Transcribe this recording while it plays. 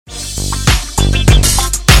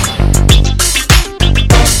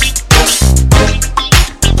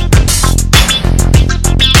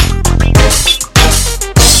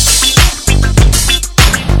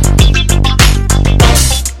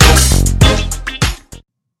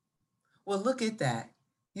Well, look at that.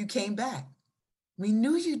 You came back. We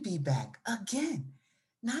knew you'd be back again.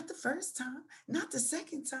 Not the first time, not the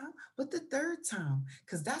second time, but the third time.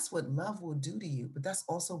 Because that's what love will do to you. But that's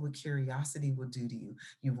also what curiosity will do to you.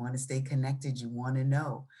 You want to stay connected. You want to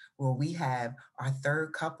know. Well, we have our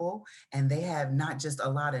third couple, and they have not just a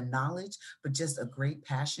lot of knowledge, but just a great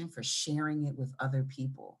passion for sharing it with other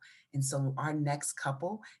people. And so our next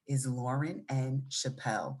couple is Lauren and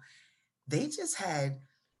Chappelle. They just had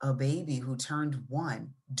a baby who turned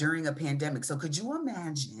one during a pandemic. So could you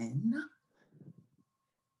imagine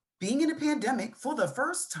being in a pandemic for the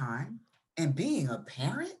first time and being a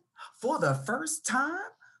parent for the first time?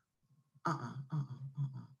 I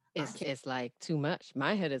It's can't. it's like too much.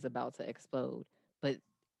 My head is about to explode. But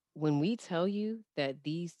when we tell you that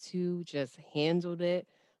these two just handled it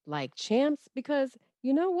like champs, because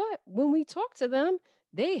you know what? When we talk to them,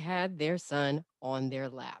 they had their son on their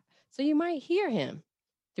lap. So you might hear him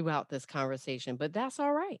throughout this conversation, but that's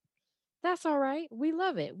all right. That's all right. We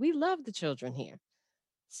love it. We love the children here.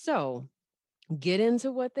 So get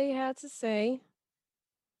into what they had to say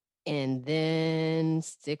and then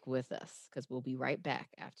stick with us because we'll be right back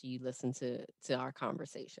after you listen to our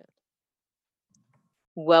conversation.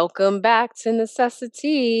 Welcome back to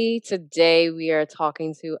Necessity. Today we are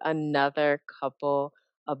talking to another couple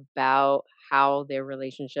about how their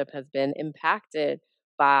relationship has been impacted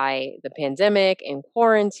by the pandemic and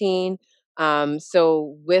quarantine.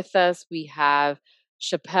 So with us we have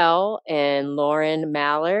Chappelle and Lauren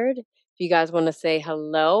Mallard. If you guys want to say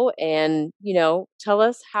hello and tell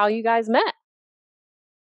us how you guys met.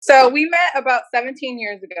 So we met about 17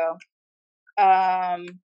 years ago. I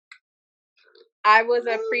was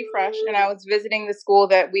a pre-fresh and I was visiting the school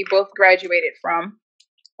that we both graduated from.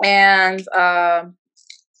 And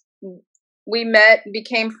we met,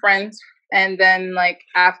 became friends. And then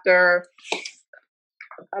after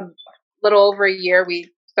a little over a year, we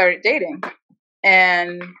started dating.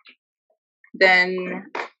 And then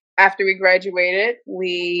after we graduated,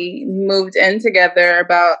 we moved in together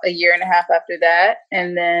about a year and a half after that.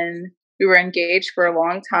 And then we were engaged for a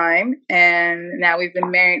long time. And now we've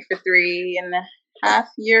been married for 3.5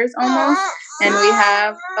 years almost. And we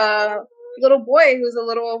have a little boy who's a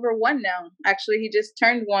little over 1 now. Actually, he just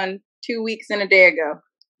turned 1 2 weeks and a day ago.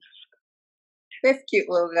 This cute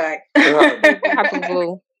little guy.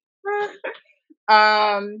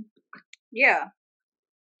 Yeah.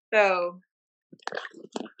 So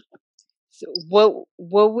what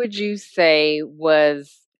would you say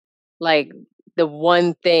was like the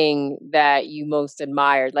one thing that you most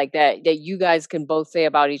admired, like that you guys can both say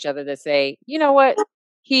about each other to say, you know what,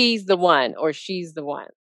 he's the one or she's the one?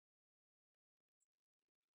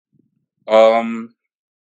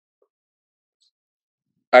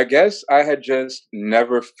 I guess I had just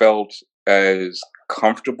never felt as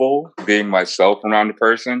comfortable being myself around a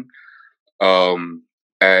person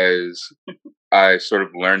as I sort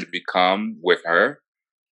of learned to become with her.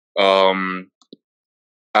 I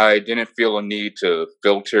didn't feel a need to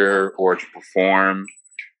filter or to perform.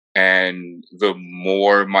 And the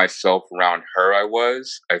more myself around her I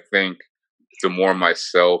was, I think the more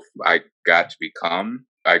myself I got to become.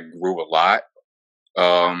 I grew a lot.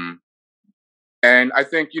 And I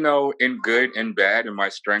think, in good and bad, and my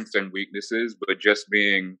strengths and weaknesses, but just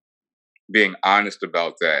being honest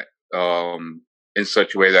about that, in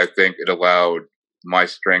such a way that I think it allowed my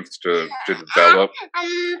strengths to develop,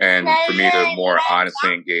 and for me to more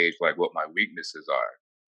honestly engage like what my weaknesses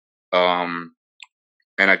are.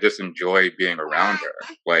 And I just enjoy being around her.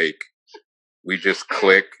 Like, we just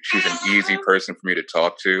click. She's an easy person for me to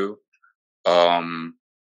talk to.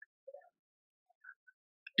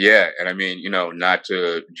 Yeah, and I mean, not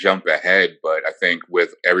to jump ahead, but I think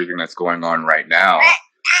with everything that's going on right now,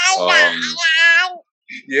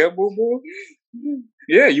 yeah, boo boo.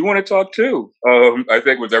 Yeah, you want to talk too. I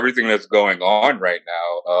think with everything that's going on right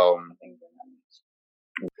now,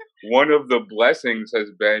 one of the blessings has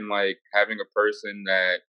been like having a person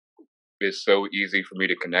that is so easy for me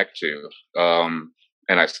to connect to,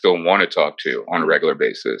 and I still want to talk to on a regular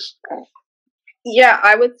basis. Yeah,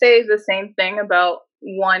 I would say the same thing about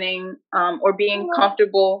wanting or being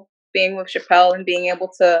comfortable being with Chappelle and being able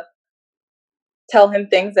to tell him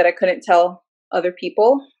things that I couldn't tell other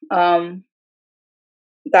people.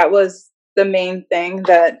 That was the main thing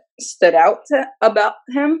that stood out about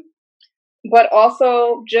him. But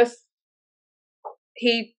also just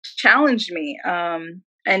he challenged me and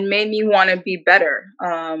made me want to be better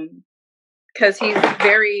because he's a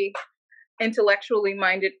very intellectually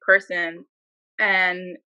minded person.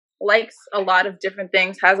 And likes a lot of different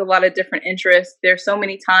things, has a lot of different interests. There's so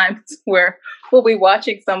many times where we'll be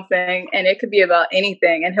watching something and it could be about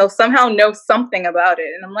anything, and he'll somehow know something about it.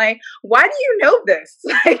 And I'm like, why do you know this?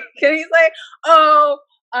 Like, and he's like, oh,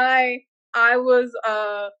 I was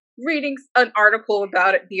reading an article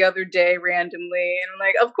about it the other day randomly. And I'm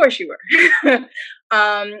like, of course you were.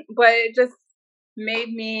 But it just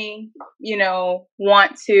made me,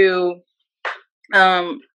 want to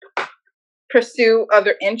pursue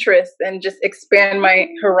other interests and just expand my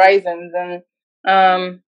horizons.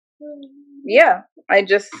 And yeah, I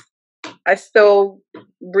still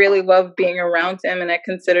really love being around him, and I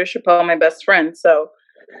consider Chappelle my best friend. So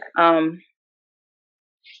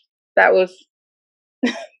that was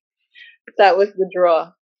the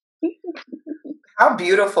draw. How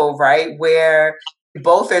beautiful, right? Where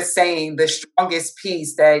both are saying the strongest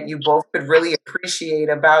piece that you both could really appreciate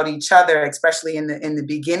about each other, especially in the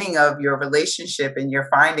beginning of your relationship and your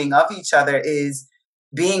finding of each other, is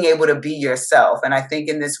being able to be yourself. And I think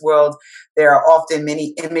in this world, there are often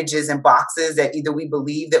many images and boxes that either we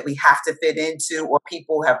believe that we have to fit into or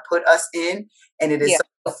people have put us in. And it is so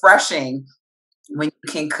refreshing when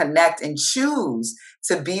you can connect and choose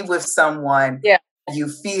to be with someone you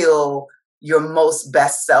feel your most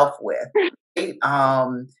best self with. Right?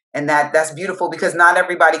 And that's beautiful, because not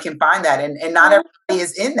everybody can find that. And not everybody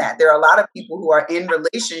is in that. There are a lot of people who are in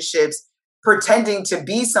relationships pretending to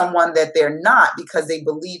be someone that they're not, because they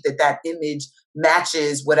believe that image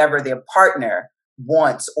matches whatever their partner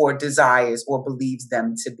wants or desires or believes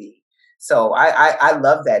them to be. So I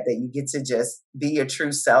love that you get to just be your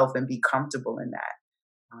true self and be comfortable in that.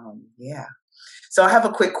 Yeah. So I have a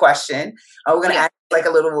quick question. We're going to add like a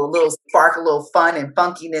little spark, a little fun and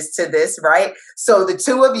funkiness to this, right? So the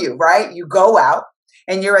two of you, right? You go out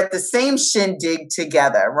and you're at the same shindig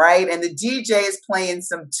together, right? And the DJ is playing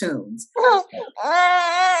some tunes,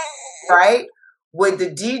 right? Would the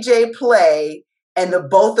DJ play and the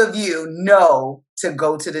both of you know to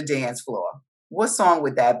go to the dance floor? What song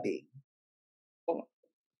would that be?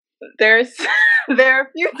 There are a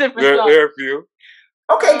few different songs. There are a few.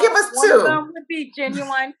 Okay, give us two. One of them would be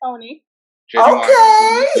Genuine Pony.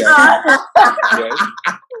 Okay. Yes.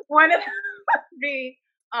 One of them would be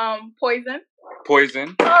Poison.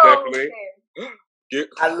 Poison, definitely. Okay.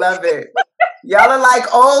 I love it. Y'all are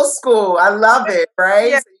like old school. I love it, right?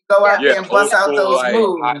 Yeah. So you go out there and bust out those like,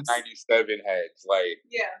 moves. Hot 97 heads, like,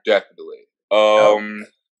 definitely.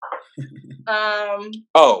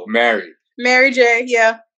 Mary J.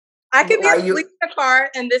 Yeah, I could be asleep in the car,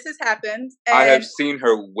 and this has happened. And I have seen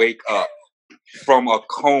her wake up from a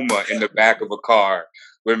coma in the back of a car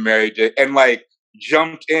with Mary J. and like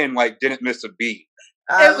jumped in, like didn't miss a beat.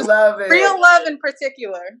 I love it. Real Love in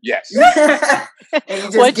particular. Yes. And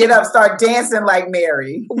you just get up, start dancing like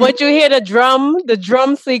Mary. Once you hear the drum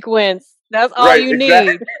sequence, that's all you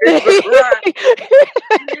need.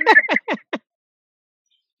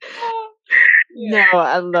 No,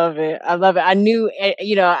 I love it. I love it. I knew,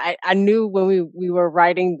 I knew when we were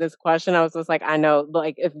writing this question, I was just like, I know,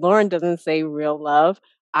 like, if Lauren doesn't say Real Love,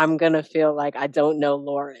 I'm going to feel like I don't know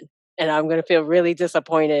Lauren, and I'm going to feel really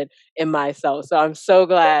disappointed in myself. So I'm so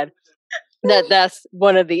glad that that's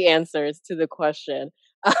one of the answers to the question.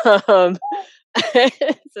 So thank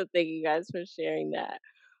you guys for sharing that.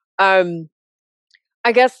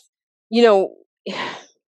 I guess,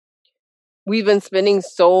 we've been spending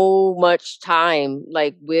so much time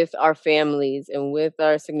like with our families and with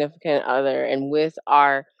our significant other and with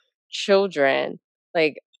our children.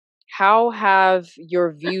 Like, how have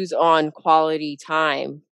your views on quality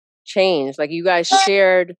time changed? Like, you guys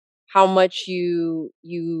shared how much you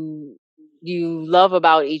love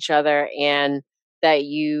about each other and that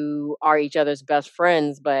you are each other's best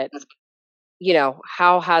friends, but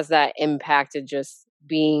how has that impacted just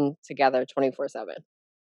being together 24/7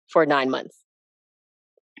 for 9 months?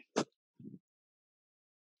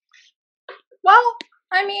 Well,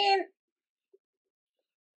 I mean,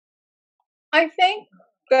 I think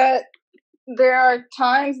that there are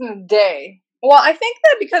times in the day. Well, I think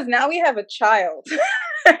that because now we have a child,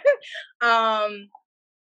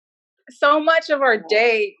 so much of our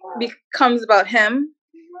day becomes about him.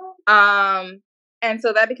 And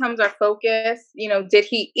so that becomes our focus. Did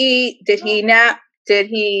he eat? Did he nap? Did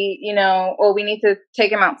he, we need to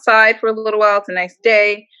take him outside for a little while. It's a nice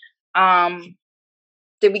day.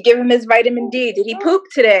 Did we give him his vitamin D? Did he poop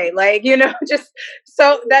today? Like, just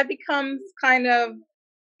so that becomes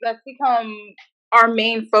that's become our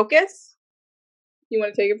main focus. You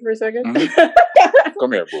want to take it for a second? Mm-hmm.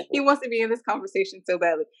 Come here, boo. He wants to be in this conversation so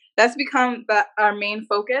badly. That's become our main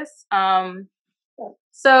focus.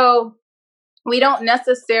 So we don't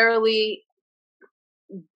necessarily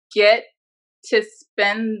get to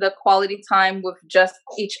spend the quality time with just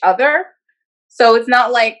each other. So it's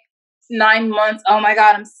not like 9 months, oh my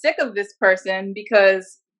God, I'm sick of this person,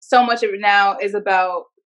 because so much of it now is about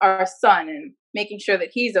our son and making sure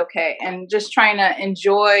that he's okay, and just trying to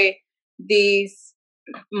enjoy these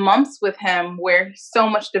months with him where so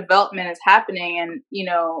much development is happening. And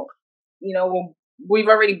we've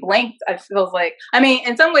already blinked. I feels like, I mean,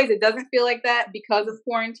 in some ways it doesn't feel like that because of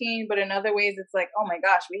quarantine, but in other ways it's like, oh my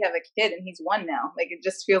gosh, we have a kid and he's 1 now. Like, it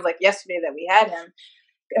just feels like yesterday that we had him,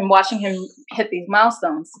 and watching him hit these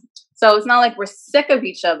milestones. So it's not like we're sick of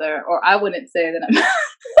each other, or I wouldn't say that I'm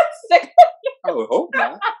sick. I would hope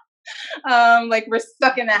not. Like we're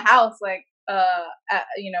stuck in the house, like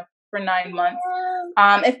for 9 months.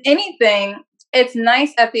 If anything, it's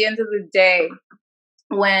nice at the end of the day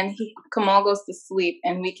when Kamal goes to sleep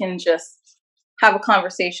and we can just have a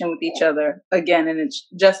conversation with each other again, and it's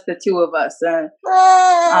just the two of us.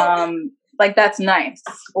 Like, that's nice.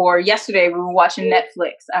 Or yesterday we were watching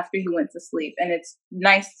Netflix after he went to sleep, and it's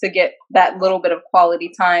nice to get that little bit of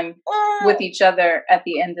quality time with each other at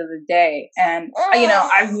the end of the day. And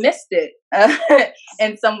I've missed it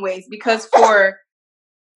in some ways, because for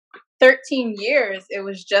 13 years it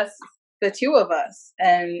was just the two of us,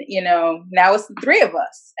 and now it's the three of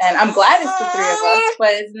us, and I'm glad it's the three of us, but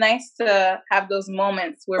it's nice to have those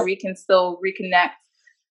moments where we can still reconnect,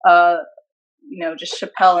 just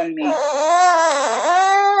Chappelle and me.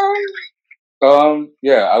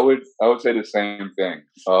 Yeah, I would say the same thing.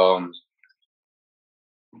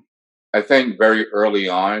 I think very early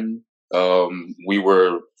on, we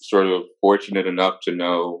were sort of fortunate enough to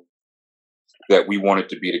know that we wanted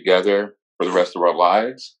to be together for the rest of our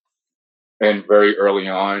lives. And very early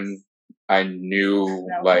on, I knew,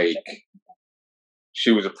 like, she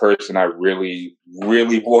was a person I really,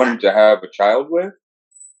 really wanted to have a child with.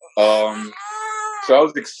 So I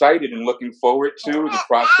was excited and looking forward to the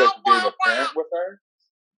prospect of being a parent with her.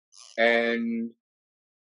 And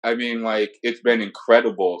I mean, like, it's been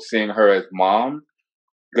incredible seeing her as mom,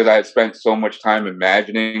 because I had spent so much time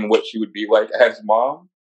imagining what she would be like as mom.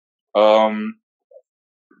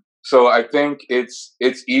 So I think it's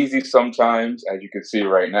easy sometimes, as you can see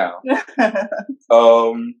right now.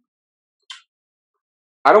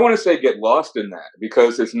 I don't want to say get lost in that,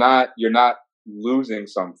 because you're not losing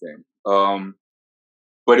something.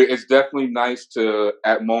 But it's definitely nice to,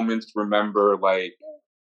 at moments, remember, like,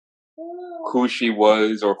 who she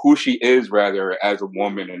was, or who she is rather, as a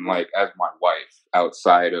woman, and, like, as my wife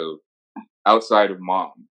outside of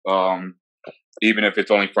mom. Even if it's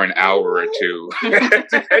only for an hour or two at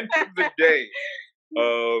the end of the day.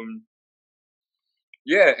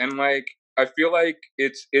 Yeah, and, like, I feel like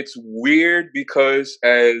it's weird, because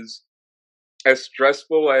as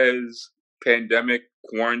stressful as pandemic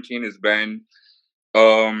quarantine has been,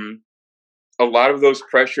 a lot of those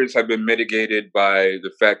pressures have been mitigated by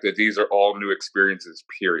the fact that these are all new experiences,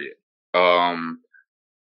 period.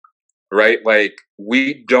 Right? Like,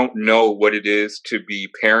 we don't know what it is to be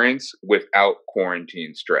parents without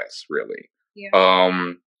quarantine stress, really.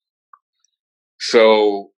 Yeah.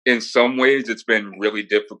 So in some ways it's been really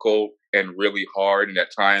difficult and really hard, and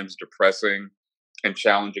at times depressing and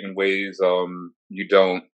challenging in ways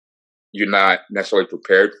you're not necessarily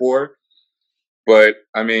prepared for. But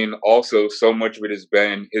I mean, also, so much of it has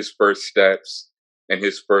been his first steps and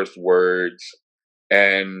his first words,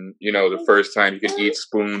 and the first time he could eat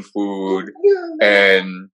spoon food,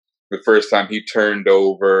 and the first time he turned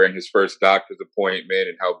over, and his first doctor's appointment,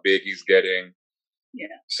 and how big he's getting. Yeah.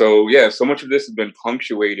 So yeah, so much of this has been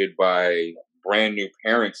punctuated by brand new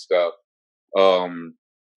parent stuff.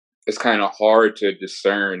 It's kind of hard to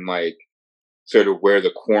discern, like, sort of where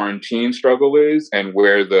the quarantine struggle is and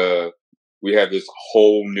where we have this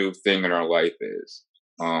whole new thing in our life is.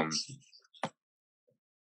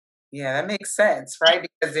 Yeah, that makes sense, right?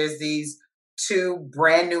 Because there's these two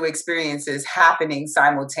brand new experiences happening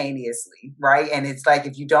simultaneously, right? And it's like,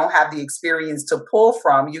 if you don't have the experience to pull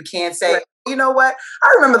from, you can't say, you know what?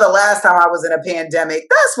 I remember the last time I was in a pandemic.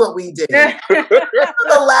 That's what we did.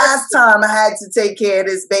 The last time I had to take care of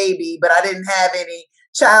this baby, but I didn't have any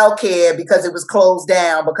child care because it was closed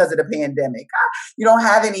down because of the pandemic. You don't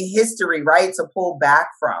have any history, right, to pull back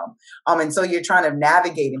from. And so you're trying to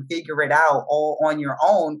navigate and figure it out all on your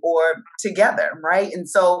own or together, right? And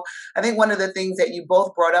so I think one of the things that you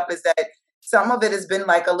both brought up is that some of it has been,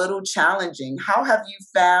 like, a little challenging. How have you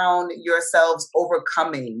found yourselves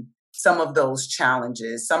overcoming some of those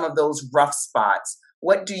challenges, some of those rough spots?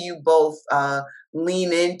 What do you both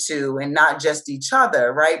lean into, and not just each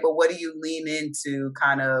other, right? But what do you lean into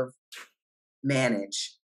kind of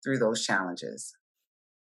manage through those challenges?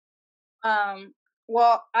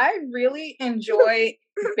 Well, I really enjoy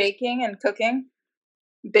baking and cooking.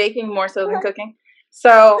 Baking more so than cooking.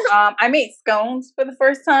 So I made scones for the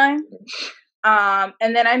first time.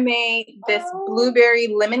 And then I made this blueberry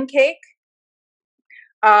lemon cake.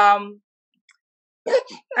 Um,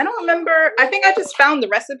 I don't remember. I think I just found the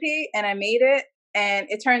recipe and I made it, and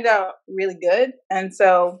it turned out really good. And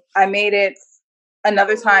so I made it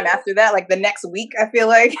another time after that, like the next week, I feel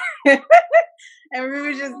like. And we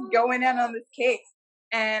were just going in on this cake.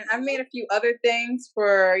 And I made a few other things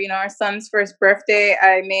for, our son's first birthday.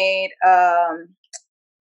 I made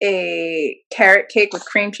a carrot cake with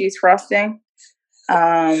cream cheese frosting.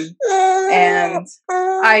 And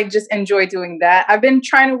I just enjoy doing that. I've been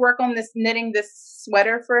trying to work on knitting this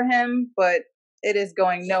sweater for him, but it is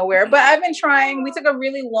going nowhere. But I've been trying. We took a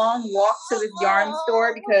really long walk to this yarn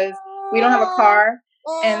store because we don't have a car.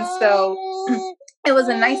 And so it was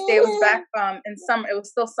a nice day. It was back in summer. It was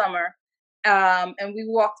still summer. And we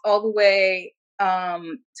walked all the way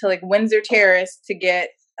to like Windsor Terrace to get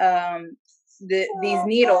these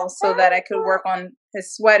needles so that I could work on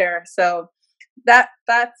his sweater. So that's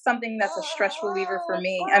something that's a stress reliever for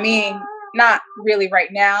me. I mean, not really right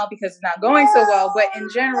now because it's not going so well, but in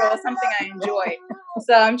general, it's something I enjoy.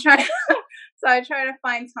 So I try to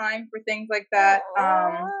find time for things like that.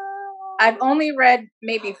 I've only read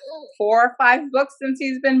maybe 4 or 5 books since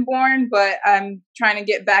he's been born, but I'm trying to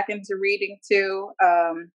get back into reading too,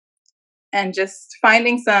 and just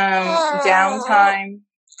finding some downtime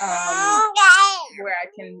where I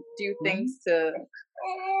can do things to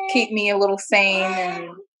keep me a little sane and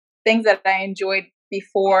things that I enjoyed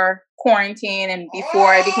before quarantine and before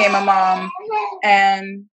I became a mom.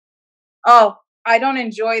 And I don't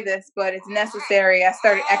enjoy this, but it's necessary. I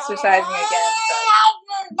started exercising again,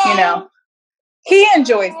 so he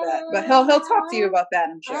enjoys that. But he'll talk to you about that,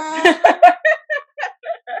 I'm sure.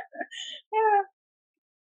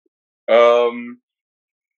 Yeah.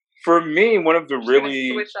 For me, one of the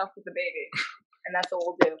really switch off with the baby, and that's what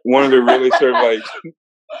we'll do. One of the really sort of like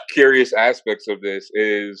curious aspects of this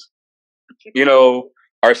is,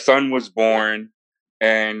 our son was born,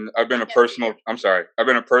 and I've been a personal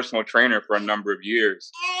trainer for a number of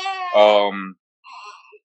years.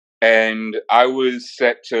 And I was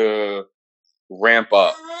set to ramp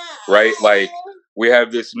up, right? Like, we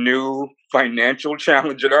have this new financial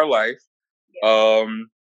challenge in our life.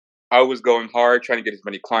 I was going hard, trying to get as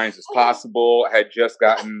many clients as possible. I had just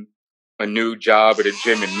gotten a new job at a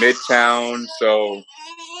gym in Midtown. So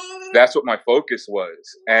that's what my focus was.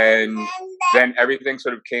 And then everything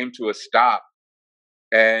sort of came to a stop.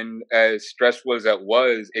 And as stressful as that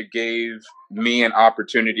was, it gave me an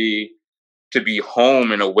opportunity to be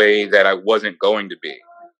home in a way that I wasn't going to be.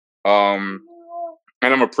 And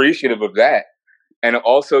I'm appreciative of that. And it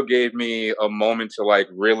also gave me a moment to like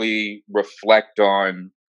really reflect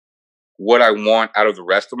on what I want out of the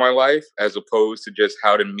rest of my life, as opposed to just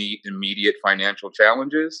how to meet immediate financial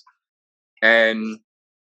challenges. And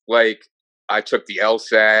like, I took the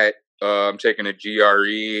LSAT, I'm taking a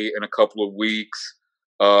GRE in a couple of weeks.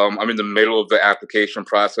 I'm in the middle of the application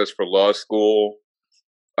process for law school.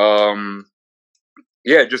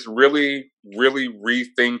 Just really, really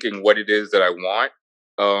rethinking what it is that I want.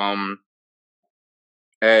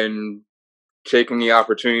 And taking the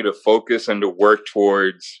opportunity to focus and to work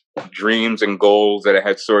towards dreams and goals that I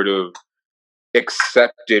had sort of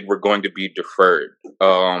accepted were going to be deferred.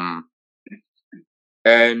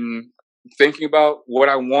 And thinking about what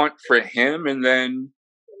I want for him, and then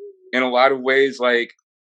in a lot of ways, like,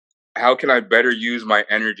 how can I better use my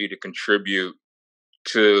energy to contribute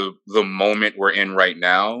to the moment we're in right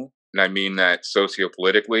now? And I mean that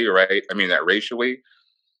sociopolitically, right? I mean that racially.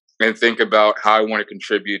 And think about how I want to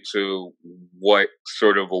contribute to what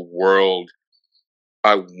sort of a world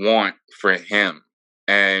I want for him.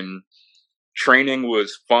 And training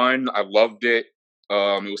was fun. I loved it.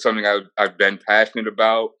 It was something I've been passionate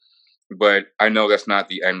about, but I know that's not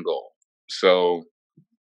the end goal. So,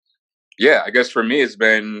 yeah, I guess for me, it's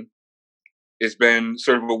been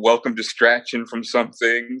sort of a welcome distraction from some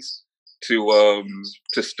things to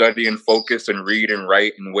study and focus and read and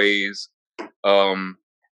write in ways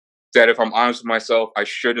that, if I'm honest with myself, I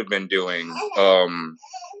should have been doing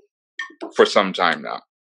for some time now.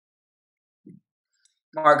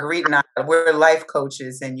 Marguerite and I, we're life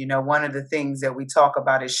coaches. And, one of the things that we talk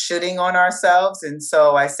about is shoulding on ourselves. And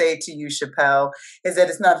so I say to you, Chappelle, is that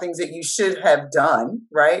it's not things that you should have done,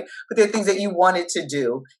 right? But they're things that you wanted to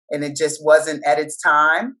do, and it just wasn't at its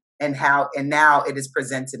time. and now it has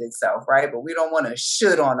presented itself, right? But we don't want to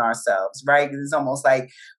should on ourselves, right? Because it's almost like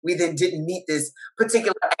we then didn't meet this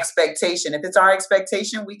particular expectation. If it's our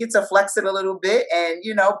expectation, we get to flex it a little bit and,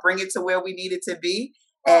 bring it to where we need it to be,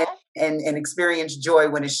 and experience joy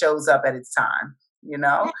when it shows up at its time,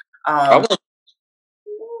 I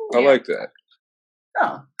like that.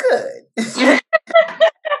 Oh, good.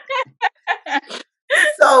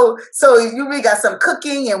 We got some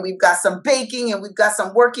cooking and we've got some baking and we've got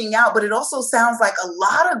some working out, but it also sounds like a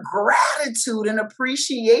lot of gratitude and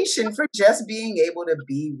appreciation for just being able to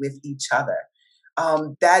be with each other.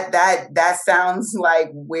 That sounds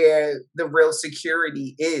like where the real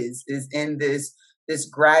security is in this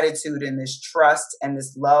gratitude and this trust and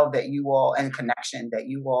this love that you all and connection that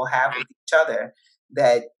you all have with each other.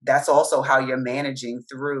 That's also how you're managing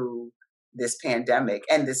through this pandemic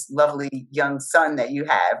and this lovely young son that you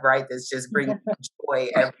have, right? That's just bringing joy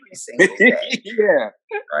every single day. Yeah.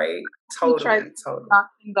 Right? Totally. Knock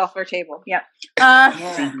things off our table. Yeah.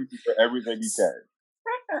 For everything you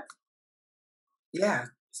can. Yeah.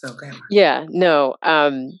 So go ahead. Yeah. No.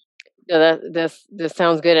 That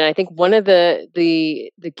sounds good. And I think one of the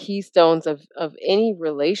keystones of any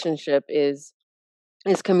relationship is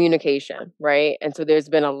communication, right? And so there's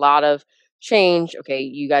been a lot of change. Okay,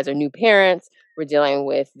 you guys are new parents. We're dealing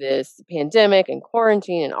with this pandemic and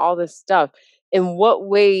quarantine and all this stuff. In what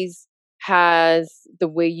ways has the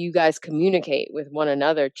way you guys communicate with one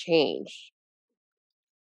another changed?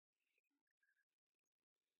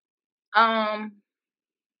 I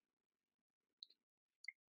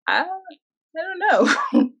don't know.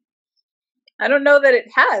 I don't know that it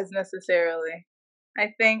has necessarily.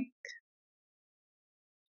 I think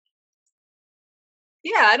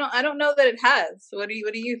I don't know that it has. What do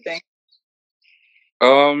you think?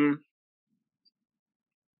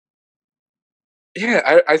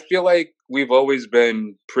 Yeah, I feel like we've always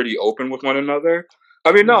been pretty open with one another.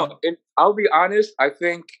 I mean, no, and I'll be honest, I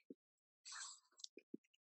think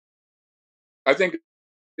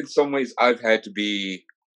in some ways I've had to be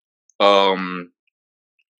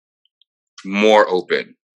more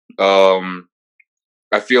open.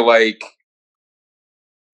 I feel like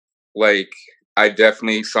I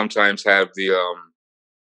definitely sometimes have the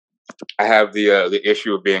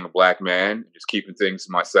issue of being a Black man, just keeping things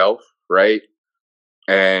to myself, right?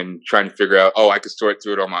 And trying to figure out, I could sort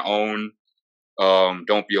through it on my own.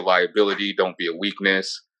 Don't be a liability, don't be a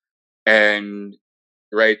weakness. And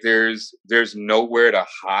right, there's nowhere to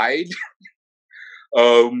hide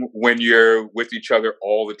when you're with each other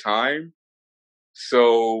all the time.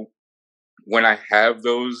 So when I have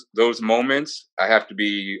those moments, I have to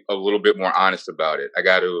be a little bit more honest about it.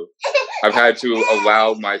 I've had to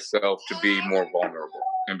allow myself to be more vulnerable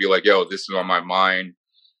and be like, yo, this is on my mind.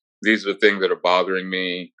 These are the things that are bothering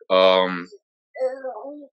me.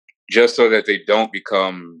 Just so that they don't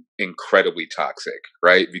become incredibly toxic,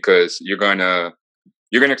 right? Because you're gonna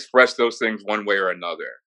express those things one way or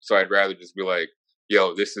another. So I'd rather just be like,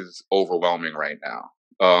 yo, this is overwhelming right now.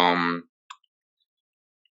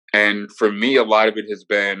 And for me, a lot of it has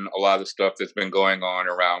been a lot of the stuff that's been going on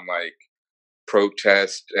around like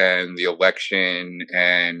protest and the election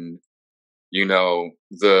and,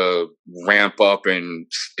 the ramp up in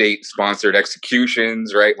state sponsored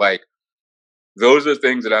executions, right? Like those are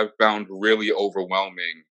things that I've found really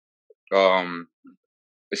overwhelming.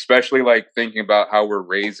 Especially like thinking about how we're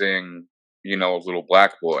raising, a little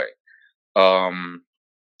Black boy. And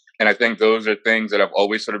I think those are things that I've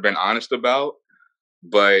always sort of been honest about.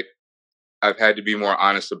 But I've had to be more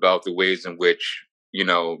honest about the ways in which,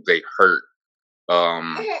 they hurt.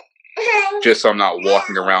 Just so I'm not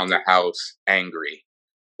walking around the house angry.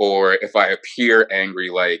 Or if I appear angry,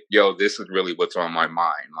 like, yo, this is really what's on my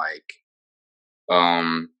mind.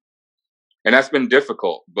 And that's been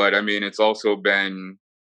difficult. But I mean, it's also been,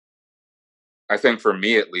 I think for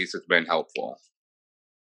me at least, it's been helpful.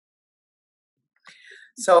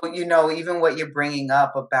 So, even what you're bringing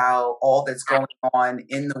up about all that's going on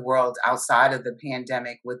in the world outside of the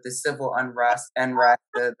pandemic with the civil unrest,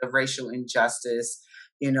 the racial injustice,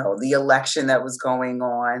 the election that was going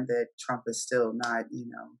on that Trump is still not,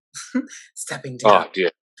 stepping down. Oh, yeah.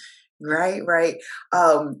 Right.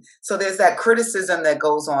 So there's that criticism that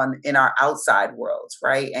goes on in our outside worlds,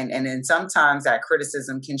 right? And then sometimes that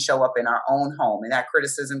criticism can show up in our own home, and that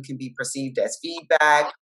criticism can be perceived as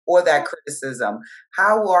feedback or that criticism.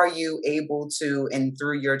 How are you able to, and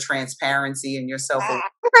through your transparency and your self-awareness,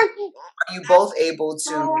 are you both able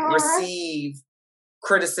to receive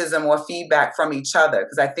criticism or feedback from each other?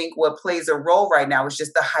 Because I think what plays a role right now is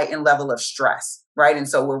just the heightened level of stress, right? And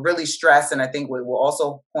so we're really stressed. And I think what we're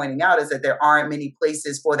also pointing out is that there aren't many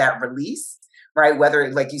places for that release, right?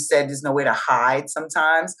 Whether, like you said, there's no way to hide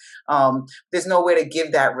sometimes. There's no way to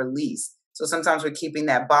give that release. So sometimes we're keeping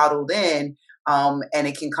that bottled in, and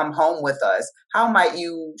it can come home with us. How might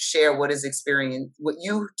you share what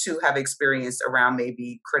you two have experienced around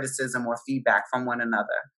maybe criticism or feedback from one another?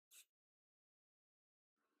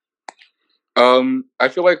 I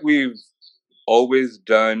feel like we've always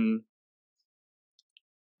done.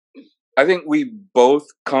 I think we both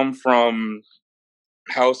come from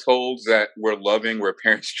households that were loving, where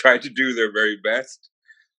parents tried to do their very best,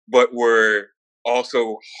 but were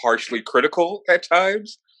also harshly critical at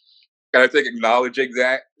times. And I think acknowledging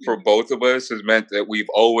that for both of us has meant that we've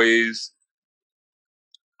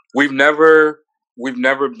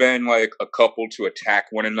never been like a couple to attack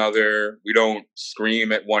one another. We don't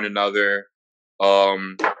scream at one another.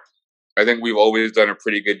 I think we've always done a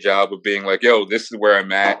pretty good job of being like, yo, this is where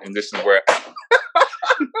I'm at, and this is where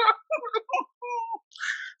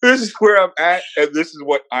this is where I'm at, and this is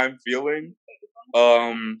what I'm feeling.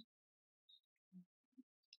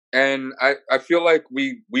 And I feel like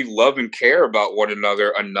we love and care about one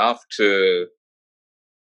another enough to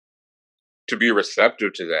be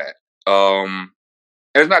receptive to that. And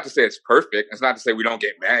it's not to say it's perfect. It's not to say we don't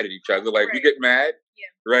get mad at each other. Like, we get mad,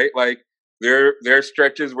 right? Like, there are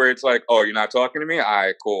stretches where it's like, oh, you're not talking to me? All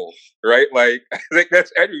right, cool. Right? Like, I think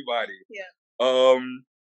that's everybody. Yeah.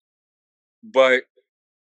 But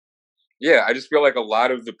yeah, I just feel like a lot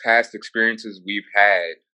of the past experiences we've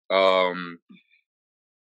had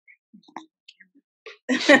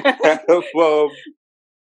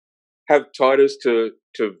have taught us to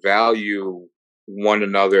value one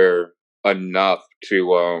another enough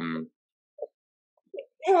to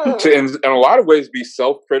in a lot of ways be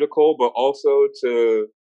self-critical, but also to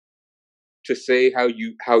say how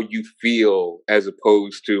you feel, as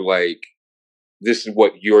opposed to like, this is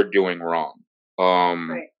what you're doing wrong.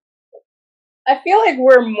 Right. I feel like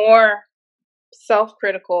we're more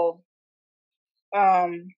self-critical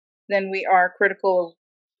than we are critical of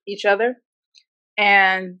each other.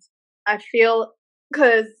 And I feel,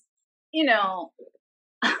 because, you know,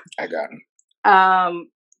 I got him.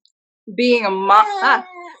 Being a mom,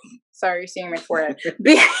 sorry, you're seeing my forehead.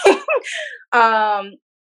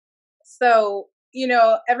 So, you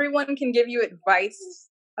know, everyone can give you advice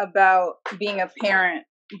about being a parent,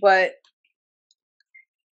 but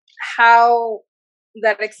how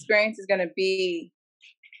that experience is going to be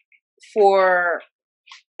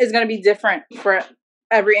different for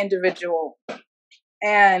every individual.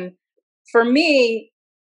 And for me,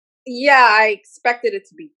 yeah, I expected it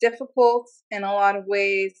to be difficult in a lot of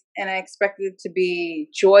ways, and I expected it to be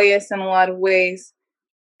joyous in a lot of ways.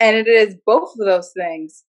 And it is both of those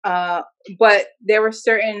things. But there were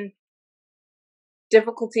certain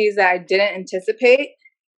difficulties that I didn't anticipate.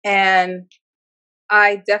 And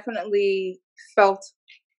I definitely felt,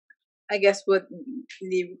 I guess, what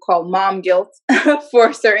you call mom guilt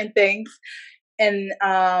for certain things. And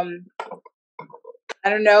I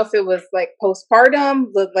don't know if it was like postpartum,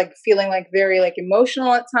 like feeling like very like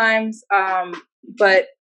emotional at times. But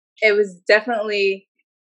it was definitely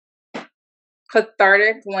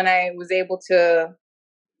cathartic when I was able to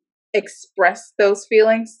express those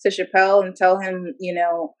feelings to Chappelle and tell him, you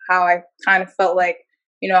know, how I kind of felt like,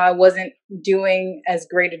 you know, I wasn't doing as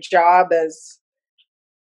great a job as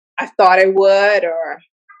I thought I would, or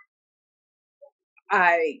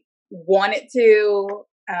I wanted to.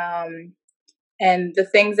 And the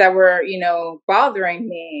things that were, you know, bothering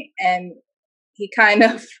me. And he kind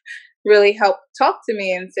of really helped talk to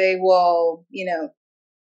me and say, well, you know,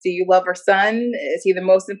 do you love our son? Is he the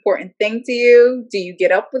most important thing to you? Do you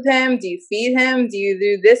get up with him? Do you feed him? Do you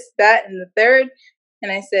do this, that, and the third?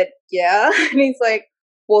 And I said, yeah. And he's like,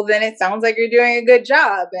 well, then it sounds like you're doing a good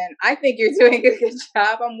job. And I think you're doing a good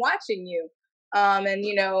job. I'm watching you. And,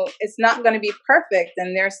 you know, it's not going to be perfect.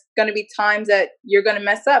 And there's going to be times that you're going to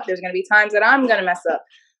mess up. There's going to be times that I'm going to mess up.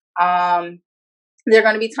 There are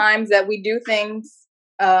going to be times that we do things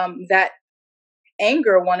that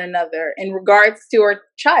anger one another in regards to our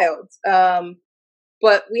child.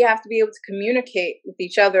 But we have to be able to communicate with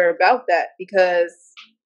each other about that, because,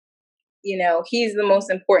 you know, he's the most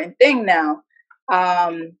important thing now.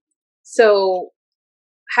 So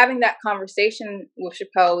having that conversation with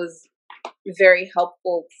Chappelle was very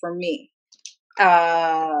helpful for me.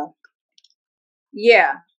 Yeah,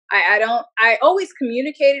 I always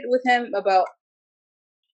communicated with him about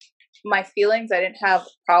my feelings. I didn't have a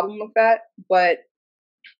problem with that, but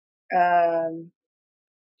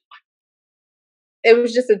it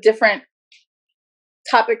was just a different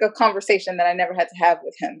topic of conversation that I never had to have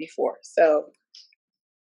with him before. So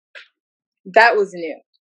that was new.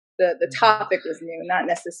 the topic was new, not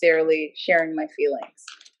necessarily sharing my feelings.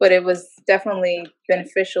 But it was definitely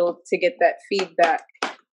beneficial to get that feedback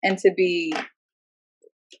and to be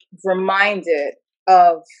reminded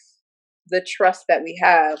of the trust that we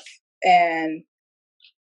have, and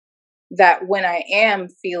that when I am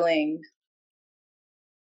feeling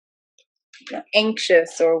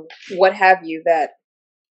anxious or what have you, that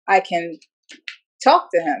I can talk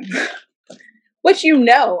to him. Which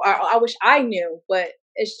I wish I knew, but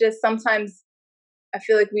it's just sometimes I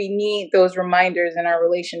feel like we need those reminders in our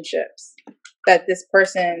relationships that this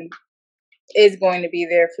person is going to be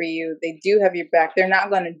there for you. They do have your back. They're not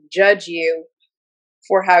going to judge you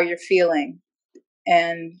for how you're feeling.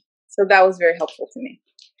 And so that was very helpful to me.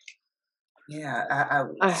 Yeah,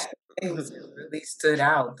 things that really stood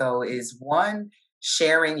out though is one,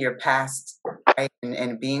 sharing your past, right?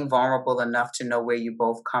 And being vulnerable enough to know where you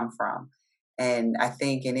both come from. And I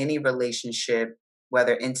think in any relationship,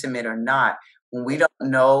 whether intimate or not, when we don't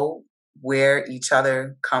know where each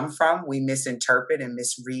other come from, we misinterpret and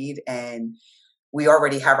misread, and we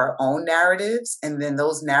already have our own narratives, and then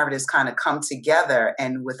those narratives kind of come together,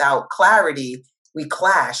 and without clarity, we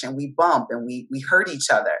clash and we bump and we hurt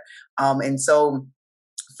each other. And so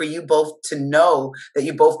for you both to know that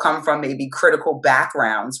you both come from maybe critical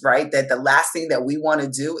backgrounds, right? That the last thing that we want to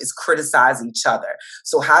do is criticize each other.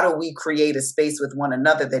 So how do we create a space with one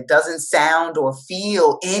another that doesn't sound or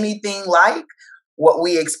feel anything like what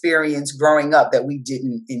we experienced growing up that we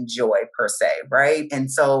didn't enjoy per se, right? And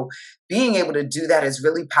so being able to do that is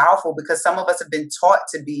really powerful, because some of us have been taught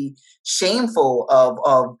to be shameful of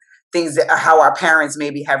things that are how our parents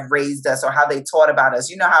maybe have raised us or how they taught about us.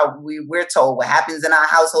 You know how we're told what happens in our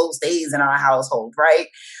household stays in our household, right?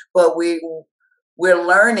 But we're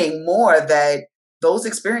learning more that those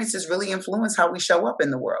experiences really influence how we show up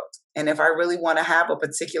in the world. And if I really want to have a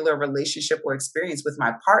particular relationship or experience with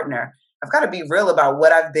my partner, I've got to be real about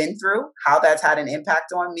what I've been through, how that's had an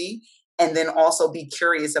impact on me, and then also be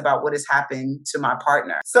curious about what has happened to my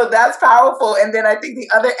partner. So that's powerful. And then I think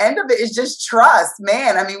the other end of it is just trust.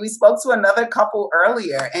 Man, I mean, we spoke to another couple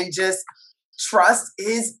earlier, and just trust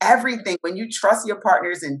is everything. When you trust your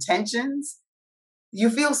partner's intentions,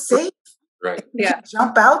 you feel safe. Right. You can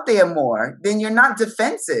jump out there more. Then you're not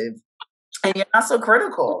defensive and you're not so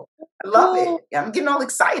critical. I love it. I'm getting all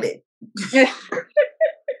excited.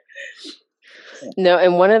 No,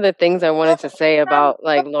 and one of the things I wanted to say about,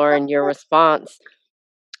 like, Lauren, your response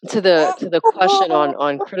to the question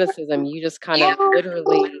on criticism, you just kind of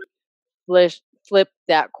literally flipped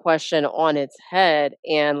that question on its head.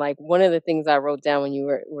 And like, one of the things I wrote down when you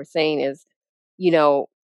were saying is,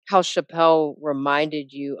 how Chappelle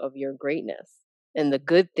reminded you of your greatness and the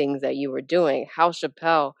good things that you were doing, how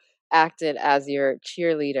Chappelle acted as your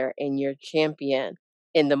cheerleader and your champion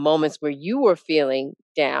in the moments where you were feeling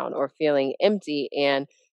down or feeling empty, and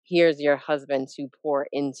here's your husband to pour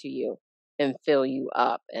into you and fill you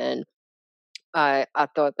up. And I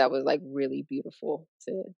thought that was like really beautiful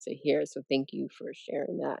to hear. So thank you for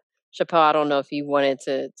sharing that. Chappelle, I don't know if you wanted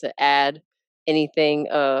to add anything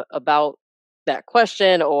about that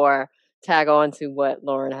question or tag on to what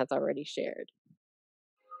Lauren has already shared.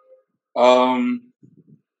 No,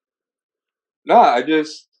 I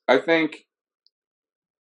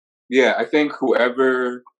think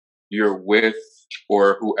whoever you're with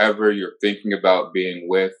or whoever you're thinking about being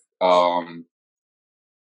with, I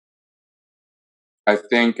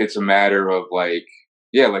think it's a matter of like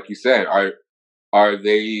you said, are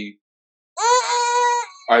they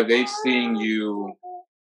seeing you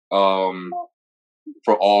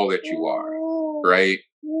for all that you are, right?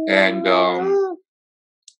 And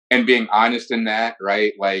being honest in that,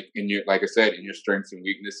 right? Like like I said, in your strengths and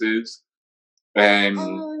weaknesses, and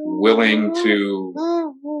willing to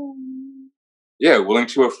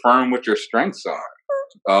affirm what your strengths are.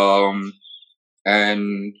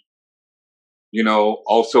 And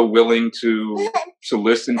also willing to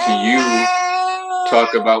listen to you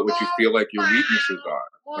talk about what you feel like your weaknesses are,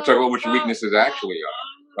 or talk about what your weaknesses actually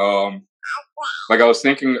are. Like I was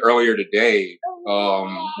thinking earlier today,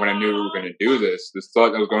 when I knew we were going to do this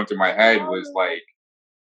thought that was going through my head was like,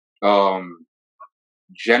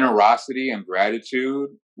 generosity and gratitude,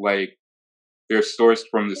 like they're sourced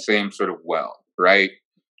from the same sort of well, right?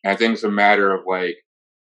 And I think it's a matter of like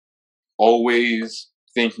always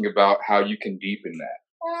thinking about how you can deepen that.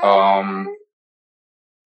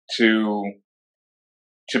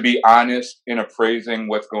 To be honest in appraising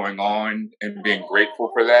what's going on and being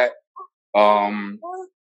grateful for that. And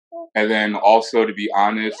then also to be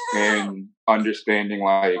honest in understanding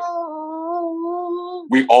like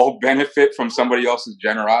we all benefit from somebody else's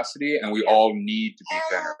generosity and we all need to be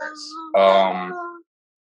generous.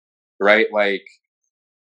 right? Like,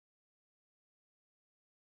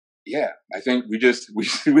 yeah, I think we just we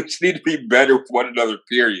just need to be better with one another,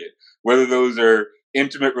 period. Whether those are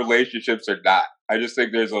intimate relationships or not. I just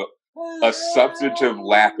think there's a substantive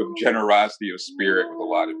lack of generosity of spirit with a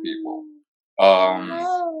lot of people.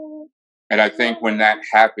 And I think when that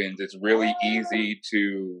happens, it's really easy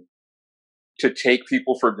to take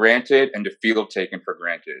people for granted and to feel taken for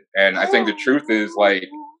granted. And I think the truth is, like,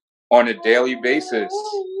 on a daily basis,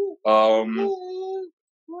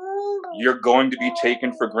 you're going to be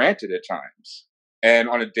taken for granted at times. And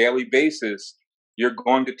on a daily basis, you're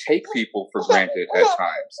going to take people for granted at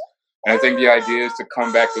times. And I think the idea is to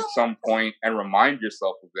come back at some point and remind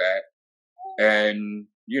yourself of that and,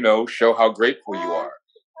 you know, show how grateful you are.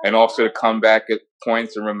 And also to come back at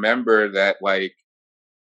points and remember that, like,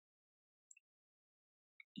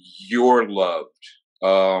 you're loved.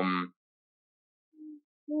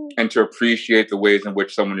 And to appreciate the ways in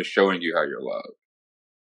which someone is showing you how you're loved.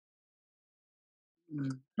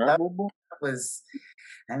 That was,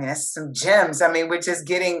 I mean, that's some gems. I mean, we're just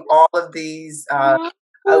getting all of these.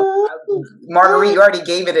 Marguerite, you already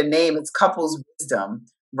gave it a name. It's couples wisdom,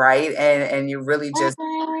 right? And you really just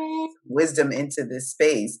wisdom into this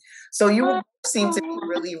space. So you seem to be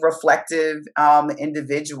really reflective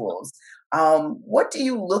individuals. What do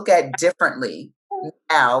you look at differently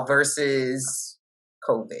now versus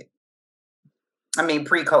COVID? I mean,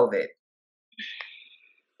 pre-COVID,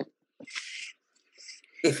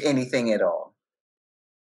 if anything at all.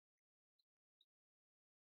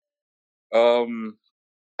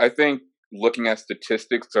 I think looking at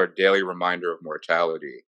statistics are a daily reminder of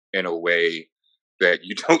mortality in a way that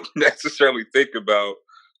you don't necessarily think about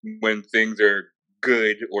when things are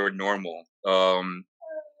good or normal.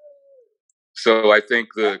 So I think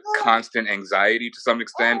the constant anxiety to some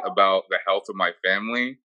extent about the health of my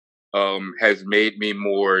family has made me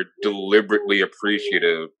more deliberately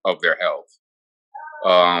appreciative of their health.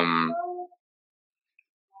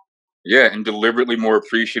 Yeah, and deliberately more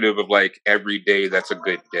appreciative of, like, every day that's a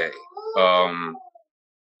good day. And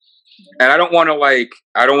I don't want to like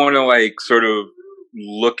sort of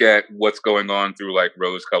look at what's going on through, like,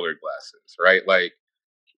 rose-colored glasses, right? Like,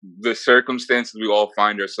 the circumstances we all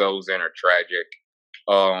find ourselves in are tragic.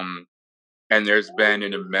 And there's been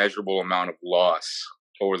an immeasurable amount of loss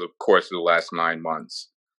over the course of the last 9 months.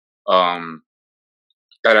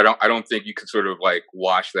 That I don't think you can sort of, like,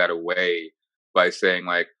 wash that away by saying,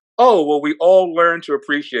 like, oh, well, we all learn to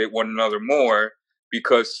appreciate one another more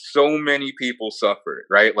because so many people suffered,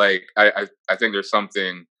 right? Like, I think there's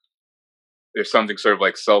something sort of,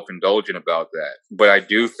 like, self-indulgent about that. But I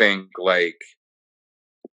do think when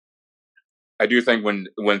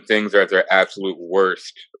things are at their absolute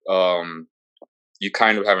worst, you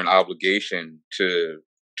kind of have an obligation to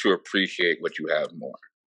appreciate what you have more.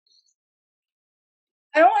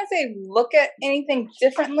 I don't want to say look at anything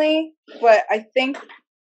differently, but I think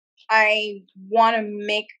I want to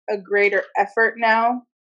make a greater effort now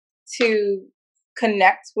to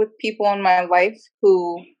connect with people in my life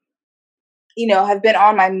who, you know, have been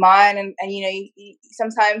on my mind. And you know,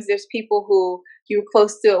 sometimes there's people who you were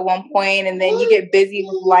close to at one point, and then you get busy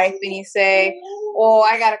with life and you say, oh,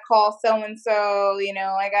 I got to call so-and-so, you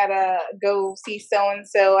know, I got to go see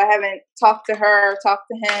so-and-so. I haven't talked to her or talked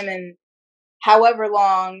to him in however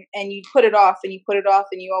long, and you put it off and you put it off,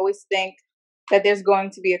 and you always think that there's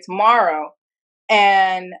going to be a tomorrow.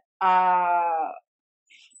 And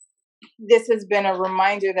this has been a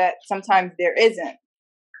reminder that sometimes there isn't.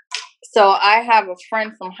 So I have a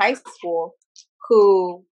friend from high school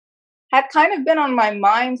who had kind of been on my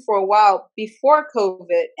mind for a while before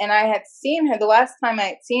COVID, and I had seen her. The last time I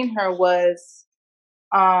had seen her was,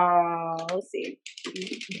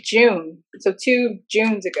 June. So 2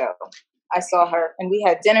 Junes ago, I saw her, and we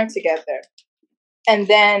had dinner together. And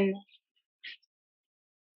then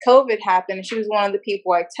COVID happened, and she was one of the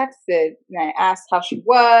people I texted, and I asked how she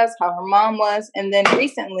was, how her mom was. And then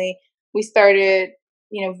recently we started,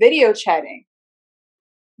 you know, video chatting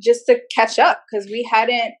just to catch up, because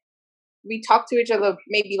we talked to each other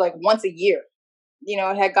maybe like once a year. You know,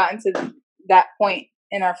 it had gotten to that point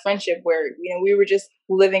in our friendship where, you know, we were just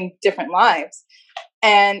living different lives.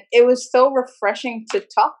 And it was so refreshing to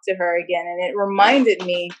talk to her again. And it reminded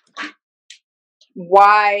me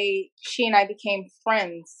why she and I became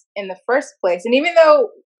friends in the first place. And even though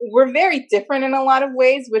we're very different in a lot of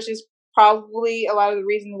ways, which is probably a lot of the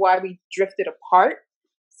reason why we drifted apart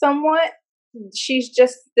somewhat, she's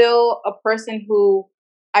just still a person who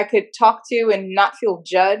I could talk to and not feel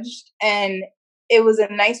judged. And it was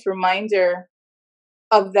a nice reminder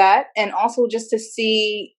of that. And also just to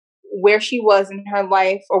see where she was in her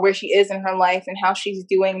life, or where she is in her life, and how she's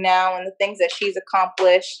doing now, and the things that she's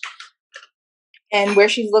accomplished, and where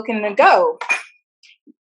she's looking to go.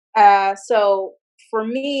 So for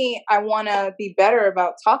me, I want to be better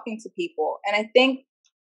about talking to people. And I think,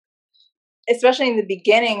 especially in the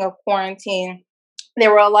beginning of quarantine,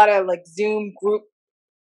 there were a lot of like Zoom group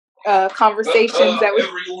conversations that we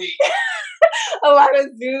every week. a lot of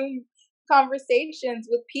Zoom conversations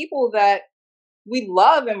with people that we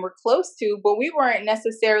love and we're close to, but we weren't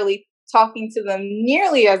necessarily talking to them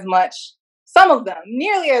nearly as much, some of them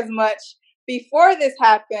nearly as much before this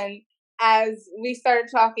happened as we started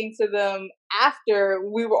talking to them after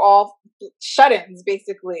we were all shut-ins,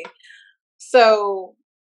 basically. So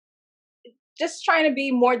just trying to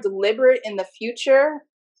be more deliberate in the future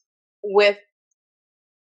with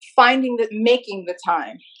making the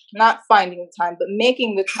time, not finding the time, but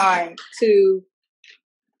making the time to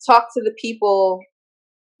talk to the people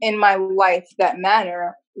in my life that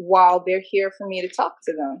matter while they're here for me to talk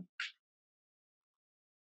to them.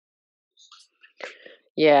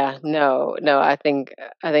 Yeah, no, I think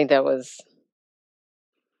that was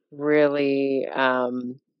really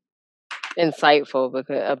insightful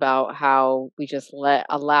about how we just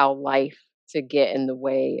allow life to get in the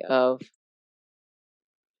way of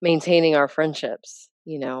maintaining our friendships,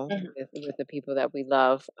 Mhm. with the people that we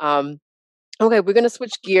love. Okay, we're gonna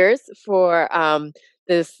switch gears for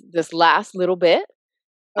this last little bit.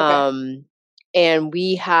 Okay. And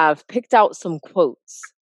we have picked out some quotes,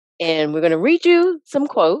 and we're gonna read you some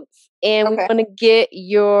quotes, and we Okay. want to get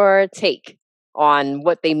your take on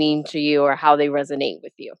what they mean to you or how they resonate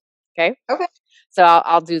with you. Okay. Okay. So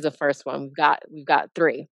I'll do the first one. We've got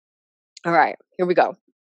 3. All right, here we go.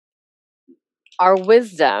 Our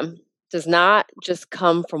wisdom does not just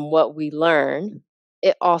come from what we learn,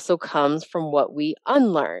 it also comes from what we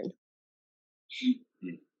unlearn.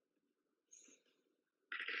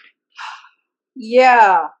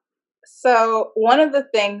 Yeah. So one of the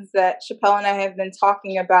things that Chappelle and I have been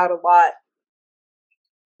talking about a lot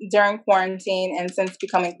during quarantine and since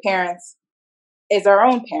becoming parents is our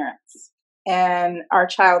own parents and our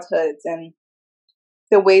childhoods and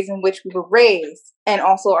the ways in which we were raised, and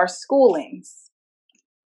also our schoolings,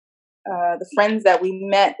 the friends that we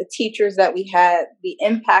met, the teachers that we had, the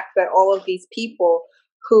impact that all of these people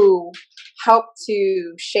who helped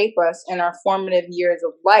to shape us in our formative years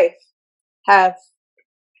of life have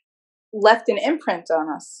left an imprint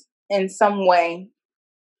on us in some way,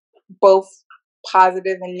 both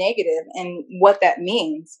positive and negative, and what that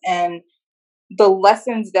means, and the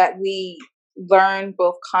lessons that we learn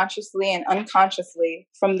both consciously and unconsciously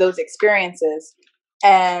from those experiences,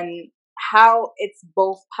 and how they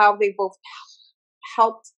both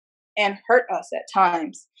helped and hurt us at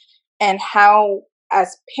times, and how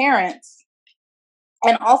as parents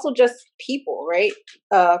and also just people, right?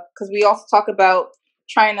 Because we also talk about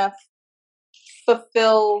trying to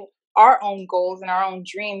fulfill our own goals and our own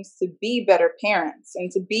dreams to be better parents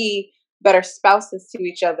and to be better spouses to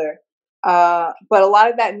each other. But a lot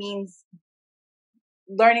of that means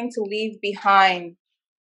learning to leave behind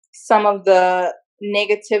some of the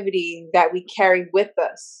negativity that we carry with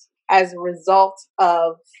us as a result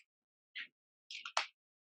of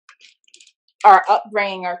our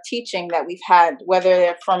upbringing, our teaching that we've had, whether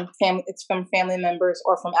they're from family members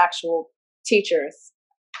or from actual teachers.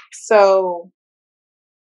 So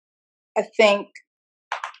I think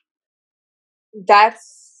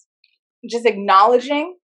that's just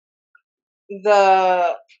acknowledging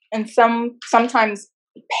sometimes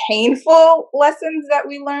painful lessons that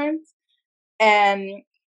we learned, and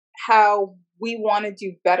how we want to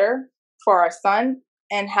do better for our son,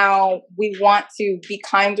 and how we want to be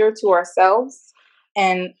kinder to ourselves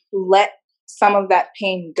and let some of that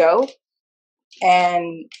pain go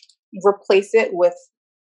and replace it with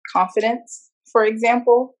confidence, for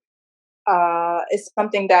example, is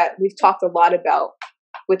something that we've talked a lot about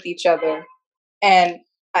with each other. And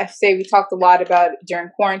I say we talked a lot about it during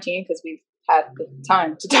quarantine because we've had the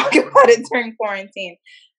time to talk about it during quarantine.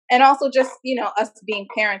 And also just, us being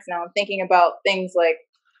parents now and thinking about things like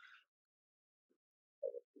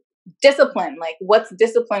discipline, like what's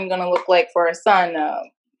discipline going to look like for our son,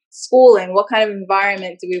 schooling, what kind of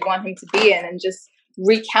environment do we want him to be in, and just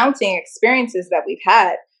recounting experiences that we've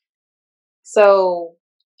had. So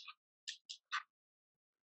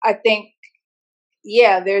I think,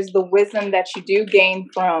 there's the wisdom that you do gain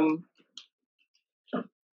from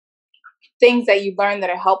things that you learn that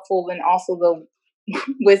are helpful, and also the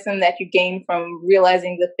wisdom that you gain from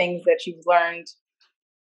realizing the things that you've learned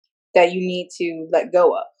that you need to let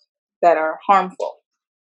go of that are harmful.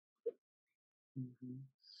 Mhm.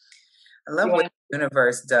 I love what the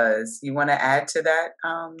universe does. You want to add to that,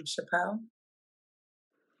 Chappelle?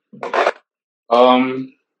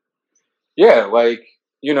 Yeah, like,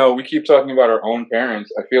 we keep talking about our own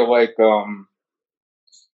parents. I feel like,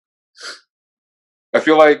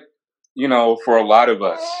 for a lot of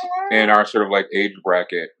us in our sort of like age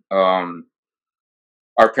bracket, our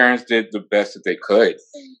parents did the best that they could.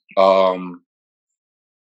 Um,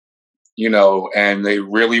 and they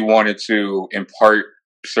really wanted to impart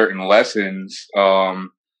certain lessons that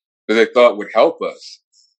they thought would help us.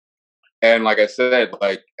 And like I said,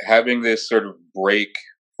 like having this sort of break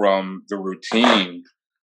from the routine,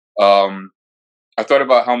 I thought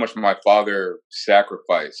about how much my father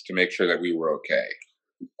sacrificed to make sure that we were okay.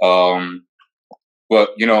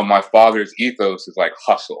 But my father's ethos is like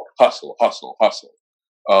hustle, hustle, hustle, hustle.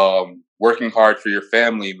 Working hard for your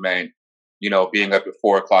family meant, being up at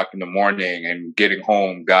 4 o'clock in the morning and getting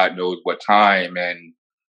home, God knows what time, and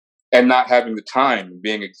not having the time,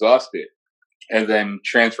 being exhausted, and then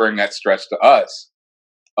transferring that stress to us.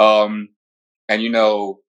 And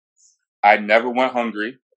I never went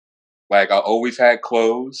hungry. Like I always had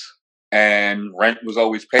clothes, and rent was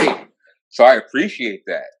always paid. So I appreciate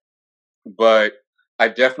that. But I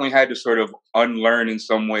definitely had to sort of unlearn in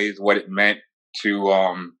some ways what it meant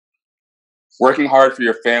to working hard for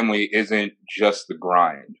your family isn't just the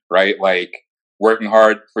grind, right? Like working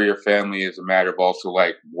hard for your family is a matter of also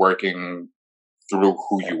like working through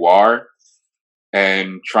who you are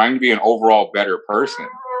and trying to be an overall better person.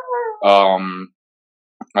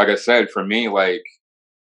 Like I said, for me, like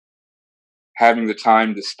having the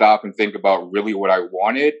time to stop and think about really what I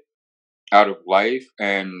wanted out of life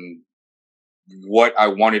and what I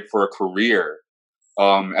wanted for a career,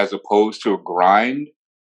 as opposed to a grind,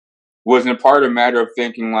 was in part a matter of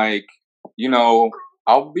thinking like,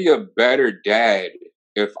 I'll be a better dad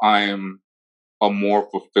if I'm a more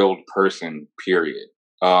fulfilled person, period.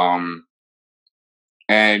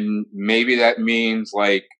 And maybe that means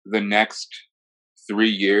like the next 3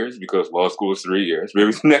 years, because law school is 3 years,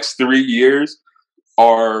 maybe the next 3 years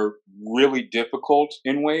are really difficult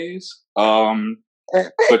in ways. But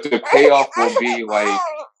the payoff will be like,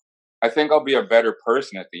 I think I'll be a better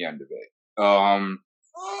person at the end of it.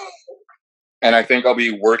 And I think I'll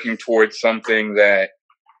be working towards something that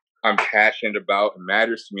I'm passionate about and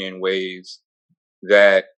matters to me in ways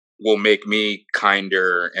that will make me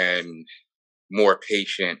kinder and more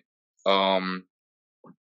patient. And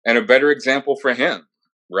a better example for him,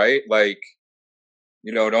 right? Like,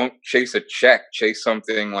 don't chase a check, chase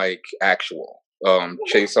something like actual,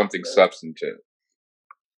 chase something substantive.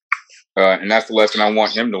 And that's the lesson I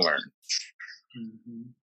want him to learn.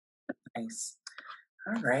 Mm-hmm. Nice.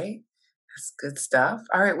 All right. That's good stuff.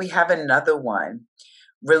 All right. We have another one.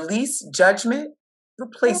 Release judgment,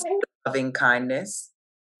 replace it with loving kindness.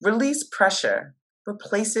 Release pressure,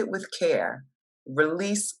 replace it with care.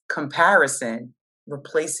 Release comparison,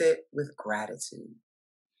 replace it with gratitude.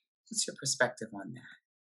 What's your perspective on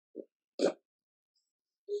that?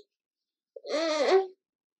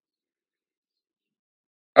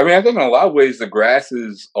 I mean, I think in a lot of ways, the grass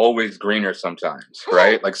is always greener sometimes,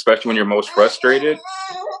 right? Like, especially when you're most frustrated.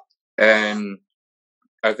 And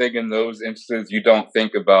I think in those instances, you don't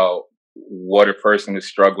think about what a person is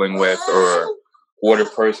struggling with or what a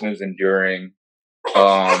person is enduring.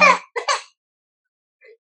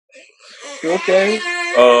 You okay?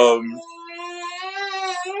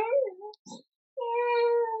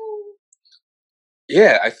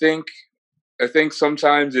 Yeah, I think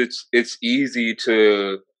sometimes it's easy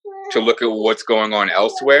to look at what's going on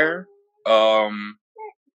elsewhere.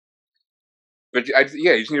 But you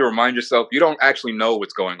just need to remind yourself you don't actually know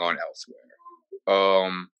what's going on elsewhere.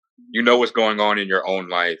 You know what's going on in your own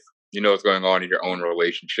life. You know what's going on in your own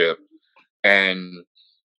relationship. And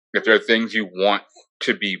if there are things you want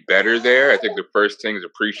to be better there, I think the first thing is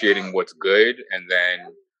appreciating what's good and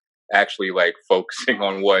then actually like focusing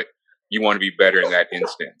on what you want to be better in that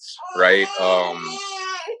instance, right?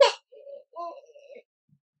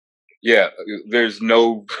 Yeah, there's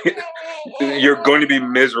no, you're going to be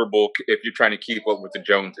miserable if you're trying to keep up with the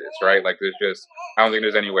Joneses, right? Like I don't think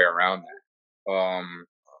there's any way around that.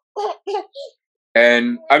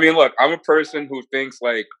 And I mean, look, I'm a person who thinks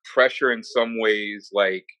like pressure in some ways,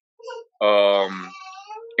 like,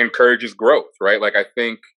 encourages growth, right? Like I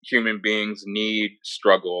think human beings need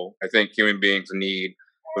struggle. I think human beings need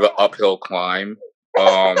the uphill climb.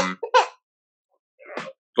 But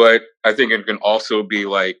I think it can also be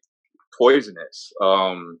like poisonous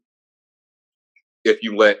if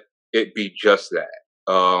you let it be just that.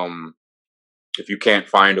 If you can't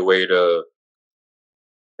find a way to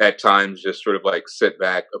at times just sort of like sit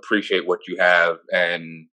back, appreciate what you have,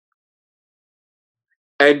 and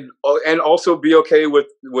and also be okay with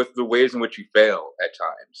the ways in which you fail at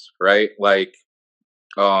times, right? Like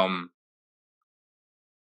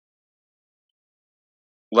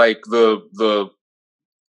the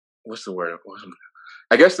what's the word?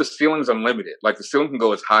 I guess the ceiling's unlimited. Like the ceiling can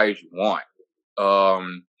go as high as you want.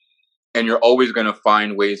 And you're always going to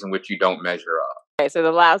find ways in which you don't measure up. Okay, so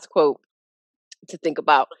the last quote to think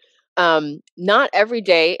about. Not every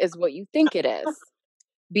day is what you think it is.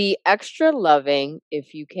 Be extra loving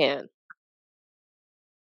if you can.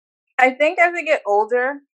 I think as I get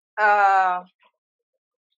older, I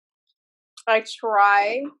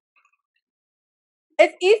try.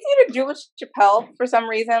 It's easy to do with Chappelle for some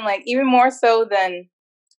reason, like even more so than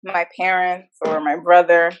my parents or my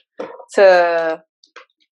brother, to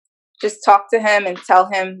just talk to him and tell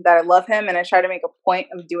him that I love him. And I try to make a point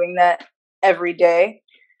of doing that every day,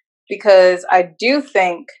 because I do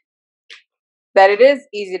think that it is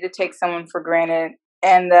easy to take someone for granted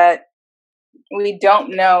and that we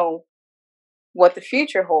don't know what the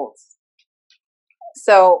future holds.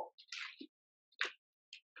 So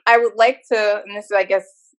I would like to, and this is, I guess,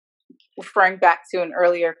 referring back to an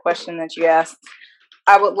earlier question that you asked,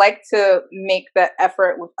 I would like to make that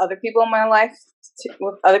effort with other people in my life,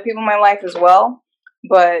 as well.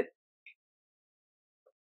 But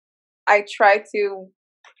I try to,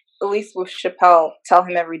 at least with Chappelle, tell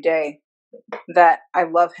him every day that I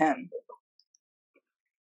love him,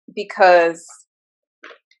 because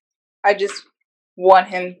I just want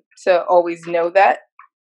him to always know that.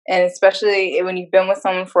 And especially when you've been with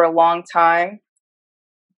someone for a long time,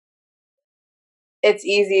 it's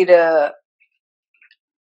easy to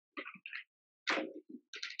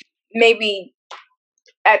maybe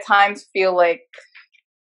at times feel like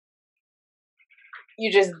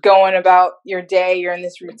you're just going about your day, you're in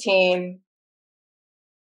this routine.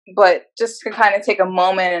 But just to kind of take a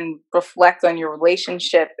moment and reflect on your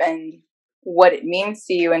relationship and what it means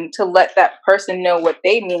to you, and to let that person know what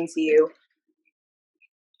they mean to you.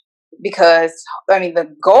 Because, I mean, the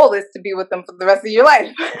goal is to be with them for the rest of your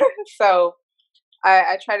life. So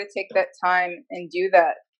I try to take that time and do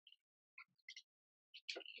that.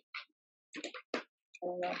 I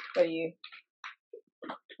don't know. What do you?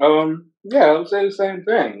 Yeah, I would say the same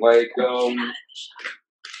thing. Like,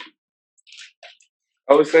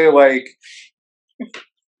 I would say, like,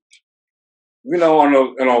 you know,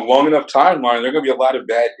 in a long enough timeline, there are gonna be a lot of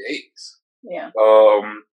bad days. Yeah.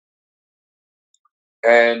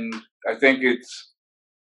 And I think it's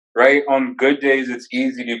right on good days. It's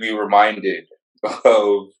easy to be reminded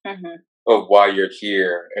of why you're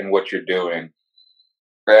here and what you're doing.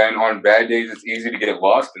 And on bad days, it's easy to get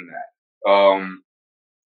lost in that.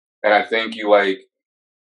 And I think you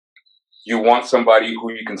want somebody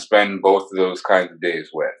who you can spend both of those kinds of days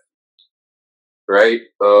with, right?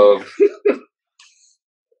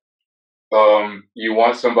 You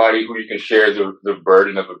want somebody who you can share the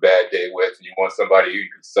burden of a bad day with, and you want somebody who you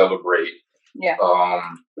can celebrate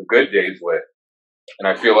the good days with. And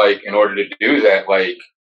I feel like in order to do that, like,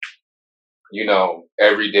 you know,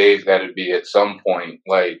 every day's got to be at some point,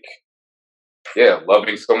 like, yeah,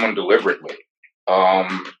 loving someone deliberately.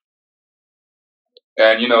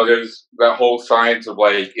 And, you know, there's that whole science of,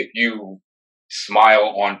 like, if you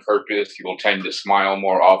smile on purpose, you will tend to smile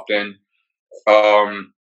more often.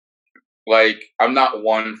 Like, I'm not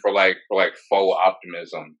one for faux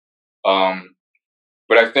optimism.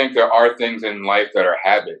 But I think there are things in life that are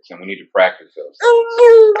habits, and we need to practice those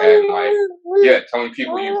things. And, like, yeah, telling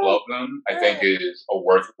people you love them, I think, is a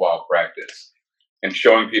worthwhile practice. And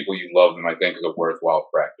showing people you love them, I think, is a worthwhile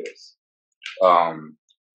practice.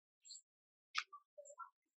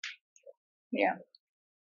 Yeah.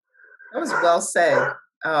 That was well said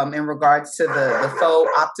in regards to the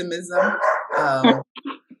faux optimism.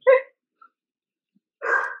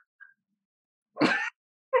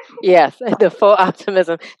 Yes, the faux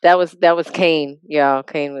optimism. That was Kane. Yeah,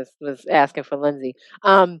 Kane was asking for Lindsay.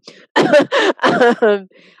 No,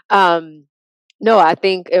 I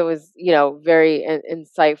think it was, you know, very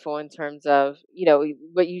insightful in terms of, you know,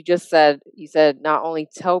 what you just said. You said not only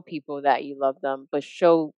tell people that you love them, but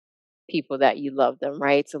show people that you love them,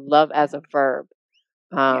 right? So love as a verb,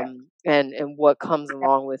 and what comes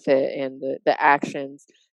along with it, and the actions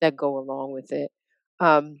that go along with it.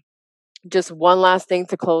 Just one last thing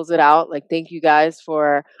to close it out. Like, thank you guys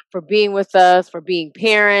for being with us, for being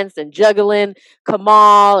parents and juggling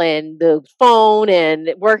Kamal and the phone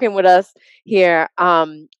and working with us here.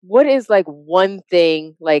 What is like one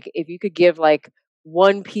thing, like if you could give like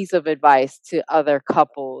one piece of advice to other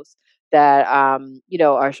couples that you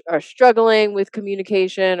know, are struggling with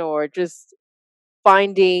communication, or just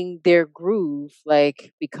finding their groove,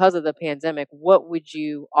 like because of the pandemic, what would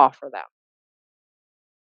you offer them?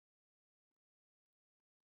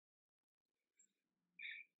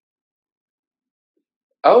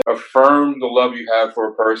 I would affirm the love you have for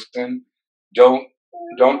a person. Don't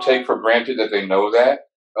don't take for granted that they know that.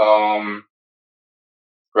 Um,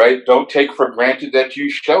 right? Don't take for granted that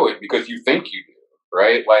you show it because you think you do.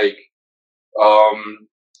 Right? Um,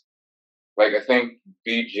 like I think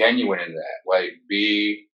be genuine in that. Like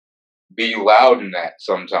be loud in that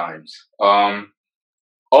sometimes.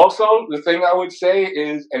 Also, the thing I would say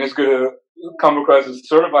is, and it's gonna come across as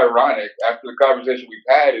sort of ironic after the conversation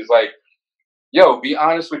we've had, is like, yo, be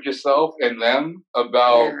honest with yourself and them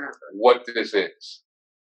about what this is.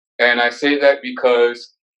 And I say that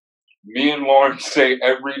because me and Lauren say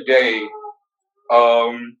every day,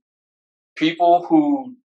 um, people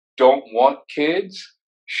who don't want kids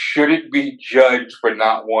shouldn't be judged for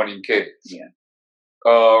not wanting kids. Yeah.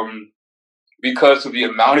 Because of the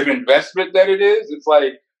amount of investment that it is, it's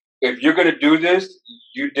like, if you're gonna do this,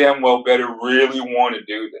 you damn well better really want to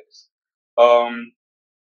do this.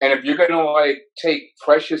 And if you're gonna like take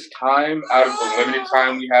precious time out of the limited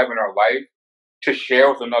time we have in our life to share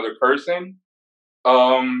with another person,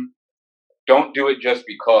 um, don't do it just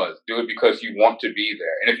because. Do it because you want to be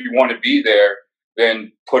there. And if you want to be there,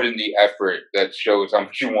 then put in the effort that shows how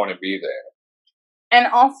much you want to be there.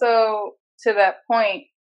 And also to that point,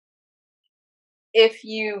 if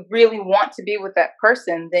you really want to be with that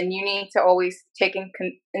person, then you need to always take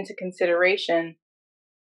into consideration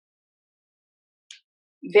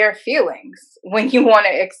their feelings when you want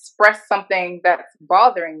to express something that's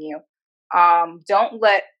bothering you. Don't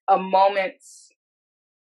let a moment's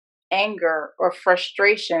anger or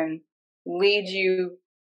frustration lead you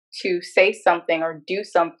to say something or do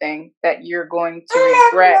something that you're going to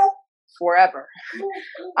regret forever.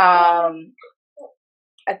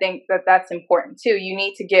 I think that that's important too. You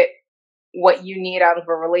need to get what you need out of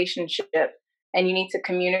a relationship, and you need to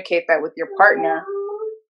communicate that with your partner.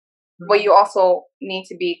 But you also need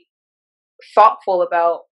to be thoughtful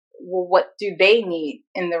about, well, what do they need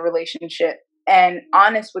in the relationship, and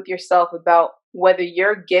honest with yourself about whether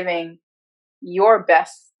you're giving your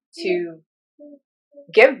best to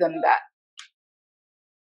give them that.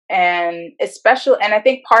 And especially, and I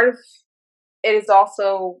think part of it is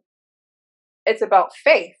also, it's about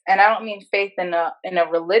faith. And I don't mean faith in a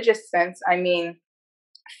religious sense. I mean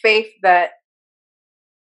faith that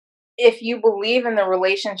if you believe in the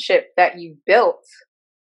relationship that you built,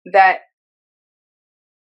 that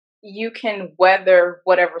you can weather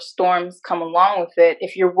whatever storms come along with it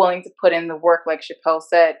if you're willing to put in the work, like Chappelle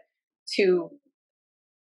said, to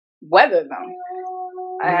weather them.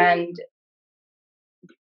 And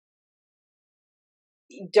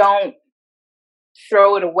don't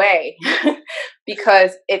throw it away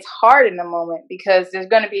because it's hard in the moment, because there's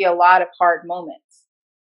going to be a lot of hard moments.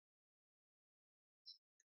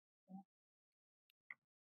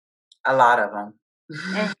 A lot of them.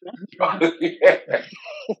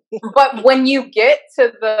 But when you get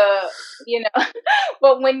to the,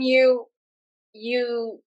 but when you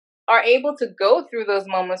are able to go through those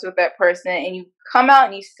moments with that person, and you come out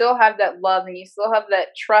and you still have that love and you still have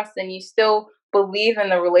that trust and you still believe in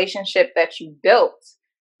the relationship that you built,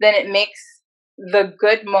 then it makes the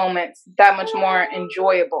good moments that much more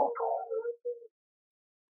enjoyable.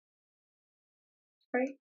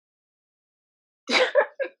 Right?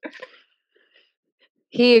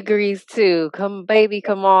 He agrees too. Come, baby,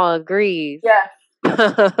 come on, agrees. Yeah.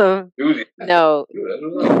 No.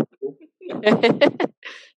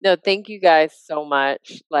 No, thank you guys so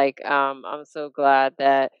much. Like, I'm so glad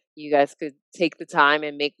that you guys could take the time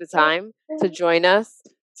and make the time to join us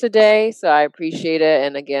today. So I appreciate it.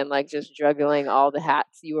 And again, like just juggling all the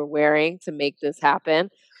hats you were wearing to make this happen.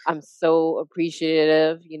 I'm so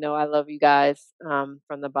appreciative. I love you guys from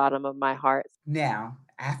the bottom of my heart. Now,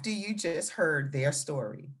 after you just heard their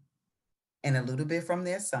story and a little bit from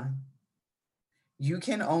their son, you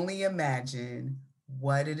can only imagine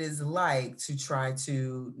what it is like to try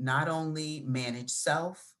to not only manage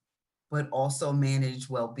self, but also manage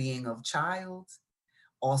well-being of child,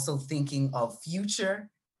 also thinking of future.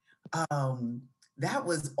 That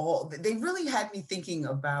was all. They really had me thinking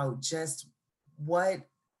about just what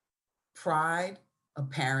pride a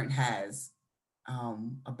parent has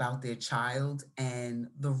about their child and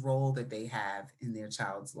the role that they have in their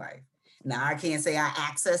child's life. Now, I can't say I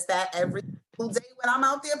access that every single day when I'm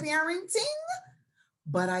out there parenting,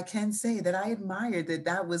 but I can say that I admired that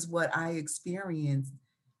that was what I experienced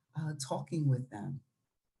talking with them.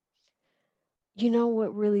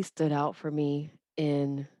 What really stood out for me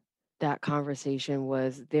in that conversation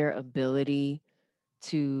was their ability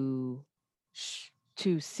to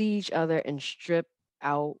to see each other and strip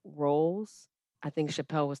out roles. I think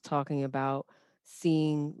Chappelle was talking about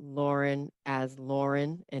seeing Lauren as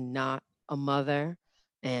Lauren and not a mother,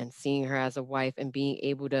 and seeing her as a wife and being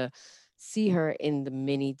able to see her in the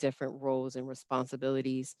many different roles and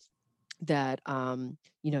responsibilities that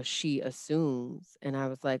she assumes. And I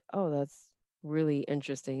was like, oh, that's really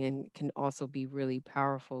interesting and can also be really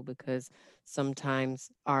powerful because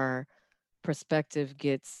sometimes our perspective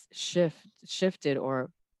gets shifted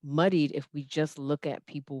or muddied if we just look at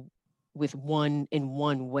people with one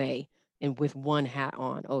way and with one hat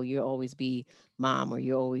on. Oh, you'll always be mom or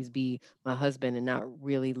you'll always be my husband, and not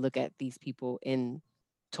really look at these people in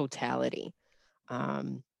totality.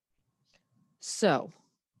 um, so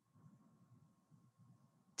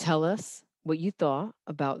tell us what you thought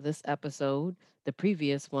about this episode, the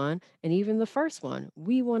previous one, and even the first one.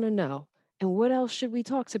 We want to know. And what else should we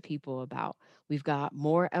talk to people about? We've got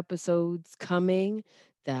more episodes coming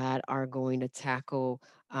that are going to tackle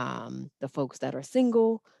the folks that are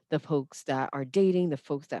single, the folks that are dating, the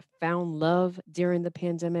folks that found love during the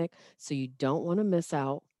pandemic. So you don't want to miss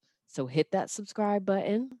out. So hit that subscribe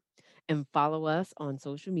button and follow us on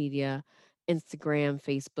social media: Instagram,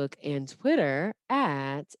 Facebook, and Twitter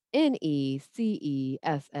at NECESSIT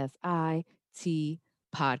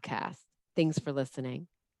Podcast. Thanks for listening.